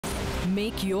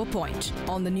Make your point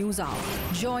on the News Hour.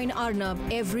 Join Arnab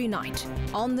every night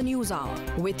on the News Hour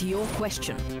with your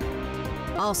question.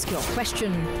 Ask your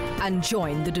question and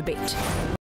join the debate.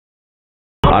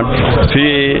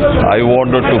 See, I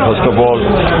wanted to first of all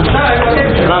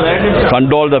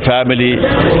condole the family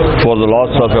for the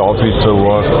loss of an officer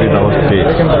work in our state.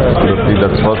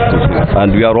 That's first thing. And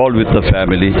we are all with the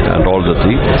family and all the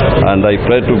things. And I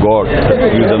pray to God to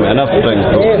give them enough strength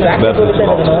to bear this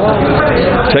loss.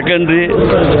 Secondly,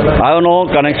 I have no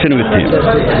connection with him.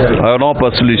 I have no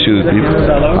personal issue with him.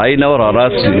 I never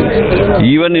harassed him.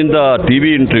 Even in the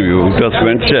TV interview, it was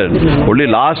mentioned, only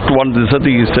last one, this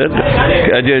thing he said,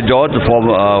 George,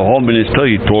 Home Minister,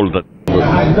 he told that.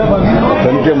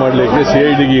 ತನಿಖೆ ಮಾಡಲಿಕ್ಕೆ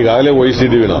ಸಿಐಡಿಗೆ ಈಗಾಗಲೇ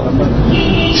ವಹಿಸಿದ್ದೀವಿ ನಾವು.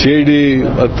 CID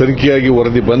ತನಿಖೆಯಾಗಿ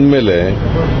ವರದಿ ಬಂದ ಮೇಲೆ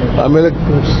ಆಮೇಲೆ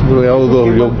ಯಾವುದೋ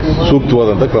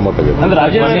ಸೂಕ್ತವಾದಂಥ ಕ್ರಮ ತಗೊಂಡು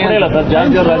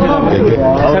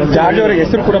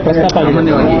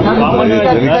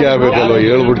ತನಿಖೆ ಆಗಬೇಕಲ್ವ,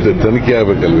 ಹೇಳ್ಬಿಡ್ತೇವೆ ತನಿಖೆ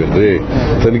ಆಗಬೇಕಲ್ವೇನ್ರಿ.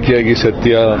 ತನಿಖೆಯಾಗಿ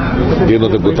ಸತ್ಯ ಏನು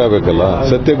ಅಂತ ಗೊತ್ತಾಗಬೇಕಲ್ಲ.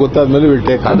 ಸತ್ಯ ಗೊತ್ತಾದ್ಮೇಲೆ will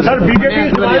take.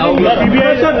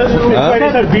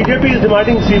 BJP is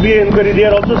demanding CBI inquiry. They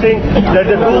are also saying that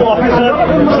the two officers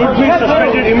should be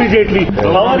suspended immediately.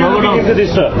 How are you looking into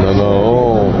this, sir? No.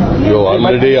 You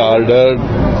already ordered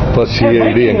for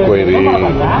CID inquiry.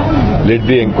 Let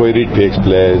the inquiry takes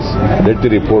place. Let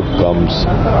the report comes.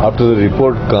 After the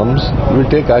report comes, we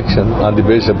will take action on the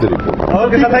basis of the report.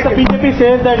 Okay, so the BJP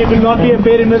says that it will not be a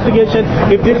fair investigation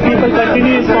if these people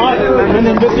continue not when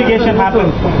the investigation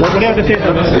happens. What do you have to say,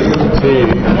 sir? See,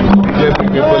 BJP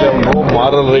people have no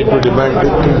moral right to demand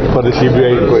for the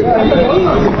CBI inquiry.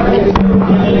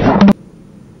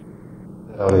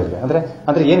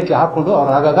 ಅಂದ್ರೆ ಏನಕ್ಕೆ ಹಾಕೊಂಡು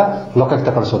ಅವ್ರು ಆಗಾಗ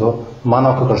ಲೋಕಾಯುಕ್ತ ಕಳಿಸೋದು,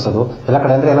 ಮಾನವಕ್ಕೆ ಕಳಿಸೋದು, ಎಲ್ಲ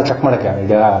ಕಡೆ ಅಂದ್ರೆ ಎಲ್ಲ ಚೆಕ್ ಮಾಡಕ್ಕೆ,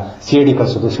 ಈಗ ಸಿಐಡಿ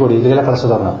ಕಳಿಸೋದು, ಸಿಒಡಿ ಇದೆಲ್ಲ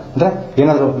ಕಳಿಸೋದು ಅವ್ರನ್ನ. ಅಂದ್ರೆ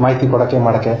ಏನಾದ್ರು ಮಾಹಿತಿ ಕೊಡಕ್ಕೆ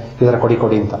ಮಾಡಕ್ಕೆ ಇದರ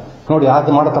ಕೊಡಿ ಅಂತ ನೋಡಿ.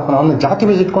 ಅದು ಮಾಡೋ ತಪ್ಪ ಅವ್ನು ಜಾತಿ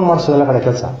ಬೀಜ ಇಟ್ಕೊಂಡು ಮಾಡಿಸೋದು ಎಲ್ಲ ಕಡೆ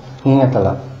ಕೆಲಸ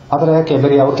ಹಿಂಗಂತಲ್ಲ. ಆದ್ರೆ ಯಾಕೆ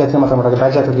ಬೇರೆ ಅವ್ರ ಜಾತಿ ಮಾತ್ರ ಮಾಡೋಕೆ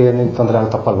ಬೇರೆ ಜಾತಿಗೆ ತೊಂದರೆ ಆಗ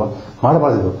ತಪ್ಪಲ್ವಾ?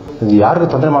 ಮಾಡಬಾರ್ದು. ಯಾರಿಗೂ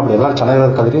ತೊಂದರೆ ಮಾಡಬೇಡಿ, ಎಲ್ಲರೂ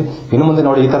ಚೆನ್ನಾಗಿರೋದು ಕಲಿರಿ. ಇನ್ನು ಮುಂದೆ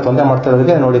ನೋಡಿ ಈ ತರ ತೊಂದರೆ ಮಾಡ್ತಾ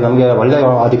ಇರೋರಿಗೆ ನೋಡಿ ನಮಗೆ ಒಳ್ಳೆ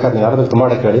ಅಧಿಕಾರಿ ಯಾರಾದ್ರೂ ತುಂಬ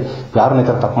ಕೇಳಿ, ಯಾರನ್ನ ಈ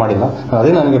ತರ ತಪ್ಪು ಮಾಡಿಲ್ಲ.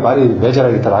 ಅದೇ ನನಗೆ ಭಾರಿ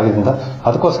ಬೇಜಾರಾಗಿ ಈ ತರ ಆಗಿದ್ದರಿಂದ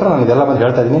ಅದಕ್ಕೋಸ್ಕರ ನಾನು ಇದೆಲ್ಲ ಬಂದು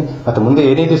ಹೇಳ್ತಾ ಇದ್ದೀನಿ. ಮತ್ತೆ ಮುಂದೆ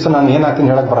ಏನೇ ದಿವಸ ನಾನು ಏನಾಗ್ತೀನಿ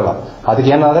ಹೇಳಕ್ ಬರಲ್ಲ.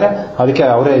 ಅದಕ್ಕೆ ಏನಾದ್ರೆ ಅದಕ್ಕೆ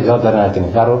ಅವರೇ ಜವಾಬ್ದಾರಿ ಹೇಳ್ತೀನಿ.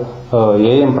 ಯಾರು?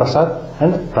 AM Prasad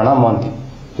and Pranam Mohanty.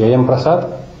 AM Prasad,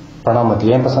 Pranam Mohanty.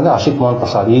 AM Prasad ಅಂದ್ರೆ Ashith Mohan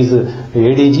Prasad is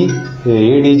ADG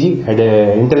head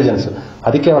intelligence.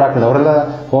 ಅದಕ್ಕೆ ಅವ್ರು ಹಾಕೊಂಡು ಅವರೆಲ್ಲ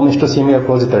ಹೋಮ್ ಮಿನಿಸ್ಟರ್ ಸೀನಿಯರ್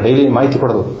ಕ್ಲೋಸ್ ಇರ್ತಾರೆ. ಡೈಲಿ ಮಾಹಿತಿ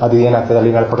ಕೊಡೋದು, ಅದು ಏನಾಗ್ತದೆ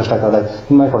ಅಲ್ಲಿ ಪ್ರೊಟೆಸ್ಟ್ ಆಗ್ತದೆ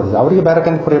ಮಾಹಿತಿ ಕೊಡೋದು. ಅವರಿಗೆ ಬೇರೆ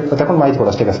ತಗೊಂಡು ಮಾಹಿತಿ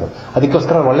ಕೊಡೋದು ಅಷ್ಟೇ ಸರ್.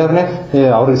 ಅದಕ್ಕೋಸ್ಕರ ಒಳ್ಳೆಯವ್ರನ್ನೇ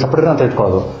ಅವ್ರಿಗೆ ಸಪರೇಟ್ ಅಂತ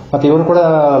ಇಟ್ಕೊಳ್ಳೋದು. ಮತ್ತೆ ಇವರು ಕೂಡ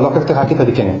ಲೋಕಾಯುಕ್ತಕ್ಕೆ ಹಾಕಿದ್ದು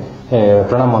ಅದಕ್ಕೇನೆ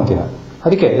ಪ್ರಣಾಮ್ ಮೋಹಂತಿನ.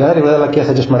 ಅದಕ್ಕೆ ಇವರೆಲ್ಲ ಕೇಸ್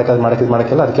ಅಡ್ಜಸ್ಟ್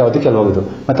ಮಾಡಕ್ಕೆಲ್ಲ ಅದಕ್ಕೆ ಹೋಗಿದ್ದು.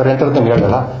 ಮತ್ತೆ ಅವ್ರು ಎಂಟರ್ದಂಗೆ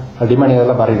ಹೇಳಲ್ಲ ಡಿಮ್ಯಾಂಡ್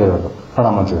ಎಲ್ಲ ಬಾರಿ ಇರೋದು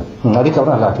ಪ್ರಣಾಮ್ ಮೋಹಂತಿ. ಅದಕ್ಕೆ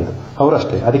ಅವ್ರನ್ನ ಹಾಕಿದ್ದು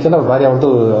ಅವರಷ್ಟೇ. ಅದಕ್ಕೆಲ್ಲ ಬಾರಿ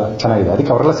ಅವ್ರದ್ದು ಚೆನ್ನಾಗಿದೆ.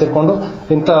 ಅದಕ್ಕೆ ಅವರೆಲ್ಲ ಸೇರ್ಕೊಂಡು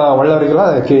ಇಂಥ ಒಳ್ಳೆಯವರಿಗೆಲ್ಲ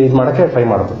ಇದು ಮಾಡಕ್ಕೆ ಟ್ರೈ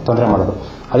ಮಾಡೋದು, ತೊಂದರೆ ಮಾಡೋದು.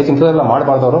 ಅದಕ್ಕೆ ಇಂಥದ್ದೆಲ್ಲ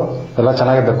ಮಾಡಬಾರ್ದವರು, ಎಲ್ಲ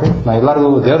ಚೆನ್ನಾಗಿರ್ಬೇಕು. ನಾನು ಎಲ್ಲರಿಗೂ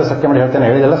ದೇವರು ಸತ್ಯ ಮಾಡಿ ಹೇಳ್ತೇನೆ,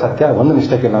 ಹೇಳಿದೆಲ್ಲ ಸತ್ಯ, ಒಂದು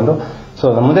ಮಿಸ್ಟೇಕ್ ಇಲ್ಲ ನಂದು. ಸೊ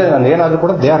ಮುಂದೆ ನಾನು ಏನಾದರೂ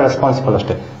ಕೂಡ ದೇ ಆರ್ ರೆಸ್ಪಾನ್ಸಿಬಲ್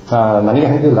ಅಷ್ಟೇ. ನನಗೆ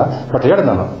ಹೇಳಿಲ್ಲ, ಬಟ್ ಹೇಳಿದ್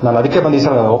ನಾನು ಅದಕ್ಕೆ ಬಂದು ಈ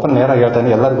ಸಲ ಓಪನ್ ನೇರಾಗಿ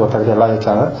ಹೇಳ್ತೇನೆ. ಎಲ್ಲರಿಗೂ ಗೊತ್ತಾಗಿದೆ, ಎಲ್ಲ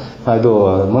ಚಾನಲ್ ಇದು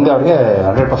ಮುಂದೆ ಅವ್ರಿಗೆ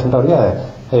 100% ಅವ್ರಿಗೆ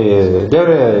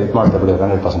ದೇವರೇ ಇದು ಮಾಡ್ತಾರೆ ಬಿಡಿ.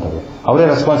 100% ಅವ್ರಿಗೆ ಅವರೇ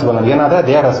ರೆಸ್ಪಾನ್ಸಿಬಲ್. ನನಗೆ ಏನಾದ್ರೆ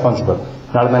ದೇ ಆರ್ ರೆಸ್ಪಾನ್ಸಿಬಲ್.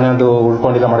 ನಾಳೆ ಮನೆ ಒಂದು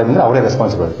ಉಳ್ಕೊಂಡಿಲ್ಲ ಮಾಡಿದ್ರೆ ಅವರೇ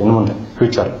ರೆಸ್ಪಾನ್ಸಿಬಲ್ ಇನ್ನು ಮುಂದೆ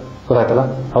ಫ್ಯೂಚರ್. ಗೊತ್ತಾಯ್ತಲ್ಲ?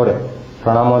 ಅವರೇ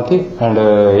Pranam Mohanty and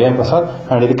AM Prasad.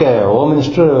 And ಇದಕ್ಕೆ ಹೋಮ್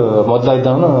ಮಿನಿಸ್ಟರ್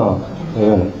ಮೊದಲಾಗಿದ್ದವನು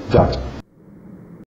ಜಾರ್ಜ್.